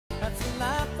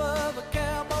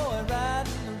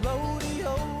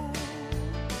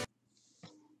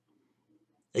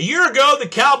A year ago, the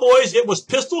Cowboys, it was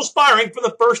pistols firing for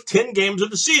the first 10 games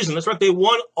of the season. That's right, they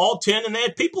won all 10, and they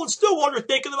had people in Stillwater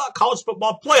thinking about college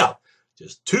football playoff.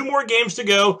 Just 2 more games to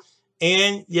go,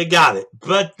 and you got it.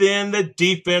 But then the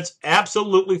defense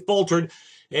absolutely faltered,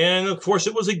 and of course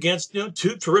it was against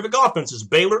 2 terrific offenses,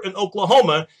 Baylor and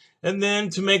Oklahoma. And then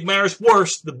to make matters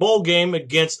worse, the bowl game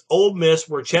against Ole Miss,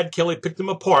 where Chad Kelly picked them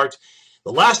apart.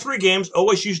 The last 3 games,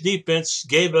 O.S.U's defense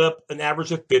gave up an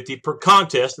average of 50 per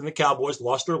contest, and the Cowboys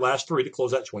lost their last 3 to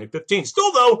close out 2015.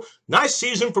 Still, though, nice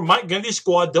season for Mike Gundy's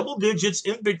squad, double digits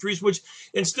in victories, which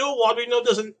in Stillwater,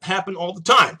 doesn't happen all the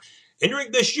time.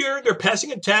 Entering this year, their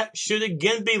passing attack should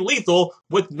again be lethal,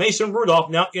 with Mason Rudolph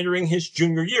now entering his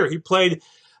junior year. He played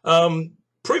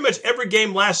pretty much every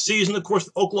game last season. Of course,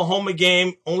 the Oklahoma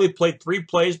game only played 3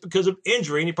 plays because of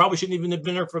injury, and he probably shouldn't even have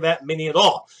been there for that many at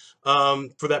all.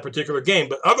 For that particular game.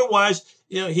 But otherwise,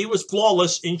 he was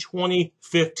flawless in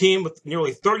 2015 with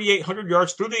nearly 3,800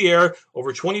 yards through the air,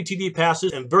 over 20 TD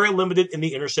passes, and very limited in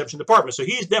the interception department. So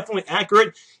he's definitely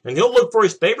accurate, and he'll look for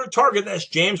his favorite target. That's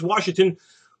James Washington,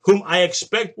 whom I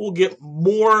expect will get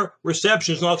more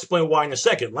receptions, and I'll explain why in a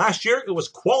second. Last year, it was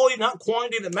quality, not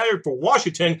quantity, that mattered for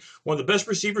Washington, one of the best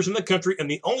receivers in the country, and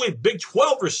the only Big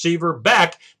 12 receiver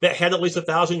back that had at least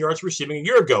 1,000 yards receiving a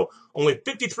year ago. Only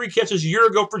 53 catches a year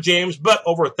ago for James, but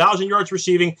over 1,000 yards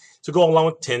receiving to go along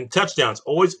with 10 touchdowns.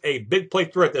 Always a big play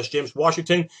threat. That's James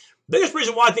Washington. Biggest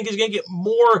reason why I think he's going to get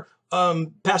more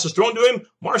passes thrown to him,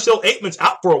 Marcel Aitman's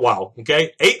out for a while,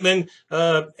 okay? Aitman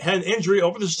had an injury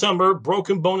over the summer,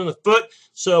 broken bone in the foot,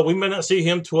 so we may not see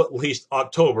him till at least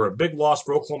October. A big loss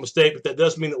for Oklahoma State, but that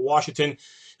does mean that Washington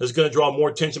is going to draw more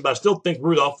attention, but I still think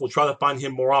Rudolph will try to find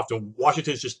him more often.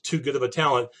 Washington is just too good of a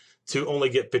talent to only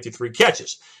get 53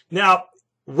 catches. Now,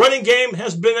 running game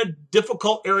has been a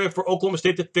difficult area for Oklahoma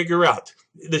State to figure out.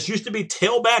 This used to be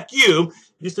tailback U.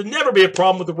 It used to never be a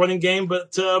problem with the running game,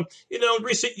 but, in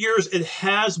recent years, it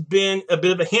has been a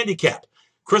bit of a handicap.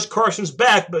 Chris Carson's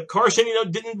back, but Carson,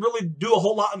 didn't really do a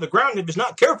whole lot on the ground. If he's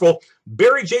not careful,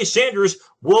 Barry J. Sanders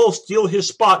will steal his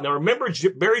spot. Now, remember,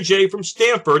 Barry J. from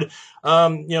Stanford,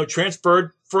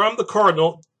 transferred from the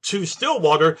Cardinal to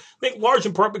Stillwater, I think large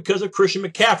in part because of Christian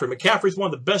McCaffrey. McCaffrey's one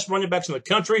of the best running backs in the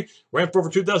country, ran for over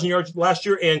 2,000 yards last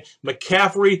year, and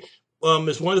McCaffrey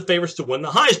is one of the favorites to win the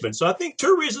Heisman. So I think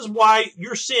 2 reasons why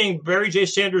you're seeing Barry J.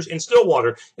 Sanders in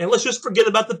Stillwater. And let's just forget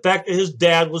about the fact that his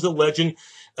dad was a legend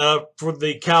for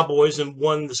the Cowboys and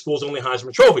won the school's only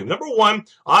Heisman Trophy. Number 1,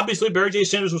 obviously Barry J.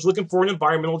 Sanders was looking for an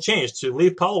environmental change to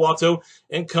leave Palo Alto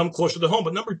and come closer to home.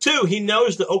 But number 2, he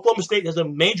knows that Oklahoma State has a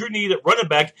major need at running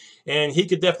back, and he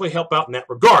could definitely help out in that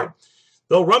regard.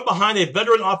 They'll run behind a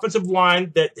veteran offensive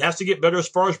line that has to get better as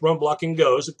far as run blocking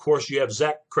goes. Of course, you have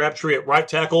Zach Crabtree at right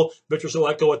tackle, Victor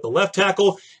Selecko at the left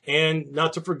tackle, and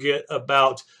not to forget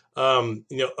about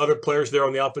other players there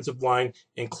on the offensive line,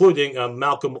 including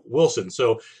Malcolm Wilson.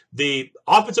 So the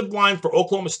offensive line for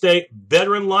Oklahoma State,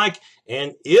 veteran-like,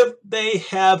 and if they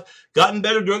have gotten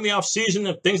better during the offseason,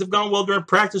 if things have gone well during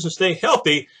practice and stay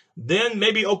healthy, then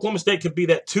maybe Oklahoma State could be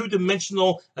that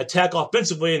 2-dimensional attack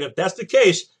offensively, and if that's the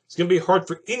case, it's going to be hard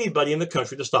for anybody in the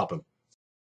country to stop him.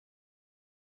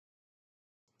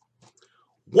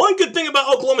 One good thing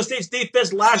about Oklahoma State's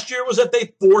defense last year was that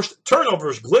they forced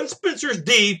turnovers. Glenn Spencer's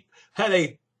D had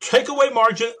a takeaway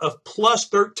margin of plus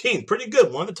 13. Pretty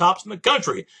good, one of the tops in the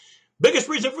country. Biggest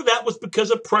reason for that was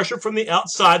because of pressure from the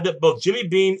outside that both Jimmy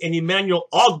Bean and Emmanuel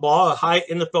Ogbah, a high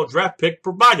NFL draft pick,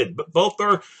 provided. But both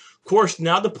are, of course,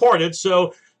 now departed,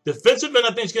 so defensive end,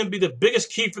 I think, is going to be the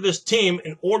biggest key for this team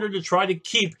in order to try to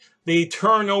keep the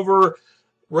turnover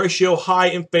ratio high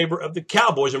in favor of the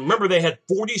Cowboys. And remember, they had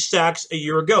 40 sacks a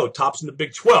year ago, tops in the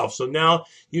Big 12. So now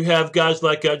you have guys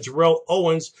like Jarrell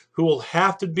Owens, who will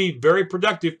have to be very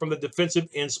productive from the defensive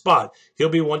end spot. He'll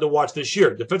be one to watch this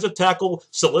year. Defensive tackle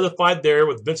solidified there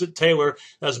with Vincent Taylor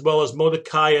as well as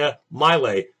Mordecai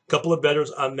Miley. Couple of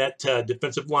veterans on that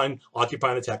defensive line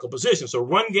occupying the tackle position. So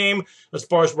run game, as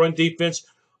far as run defense,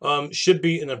 should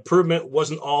be an improvement.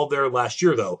 Wasn't all there last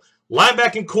year, though.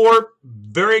 Linebacking core,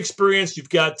 very experienced. You've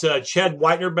got Chad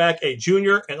Whitener back, a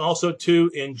junior, and also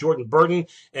 2 in Jordan Burton.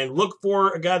 And look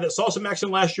for a guy that saw some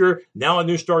action last year, now a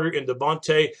new starter in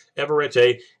Devontae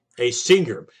Everette, a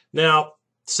senior. Now,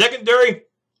 secondary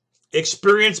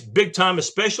experience, big time,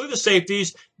 especially the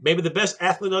safeties. Maybe the best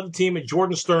athlete on the team in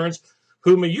Jordan Stearns,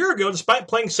 whom a year ago, despite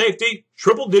playing safety,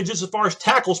 triple digits as far as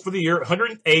tackles for the year,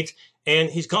 108,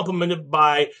 and he's complemented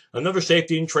by another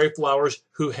safety in Trey Flowers,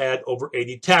 who had over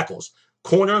 80 tackles.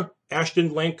 Corner,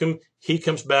 Ashton Lancome, he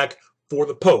comes back for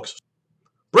the Pokes.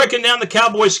 Breaking down the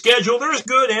Cowboys' schedule, there's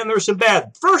good and there's some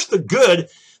bad. First, the good.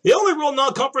 The only real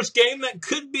non-conference game that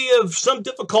could be of some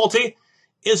difficulty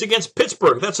is against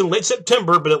Pittsburgh. That's in late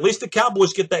September, but at least the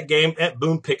Cowboys get that game at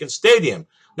Boone Pickens Stadium.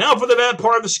 Now for the bad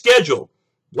part of the schedule.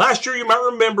 Last year, you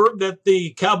might remember that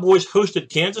the Cowboys hosted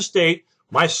Kansas State,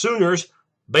 my Sooners,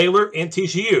 Baylor, and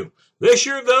T.C.U. This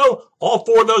year, though, all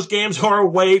 4 of those games are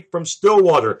away from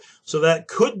Stillwater. So that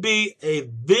could be a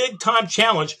big-time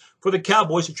challenge for the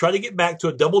Cowboys to try to get back to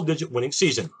a double-digit winning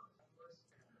season.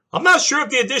 I'm not sure if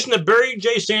the addition of Barry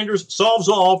J. Sanders solves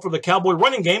all for the Cowboy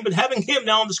running game, but having him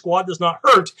now in the squad does not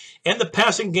hurt, and the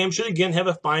passing game should again have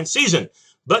a fine season.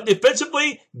 But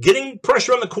defensively, getting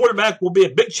pressure on the quarterback will be a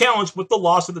big challenge with the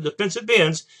loss of the defensive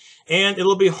ends, and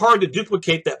it'll be hard to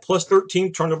duplicate that plus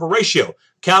 13 turnover ratio.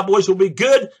 Cowboys will be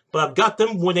good, but I've got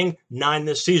them winning 9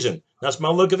 this season. That's my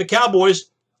look at the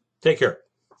Cowboys. Take care.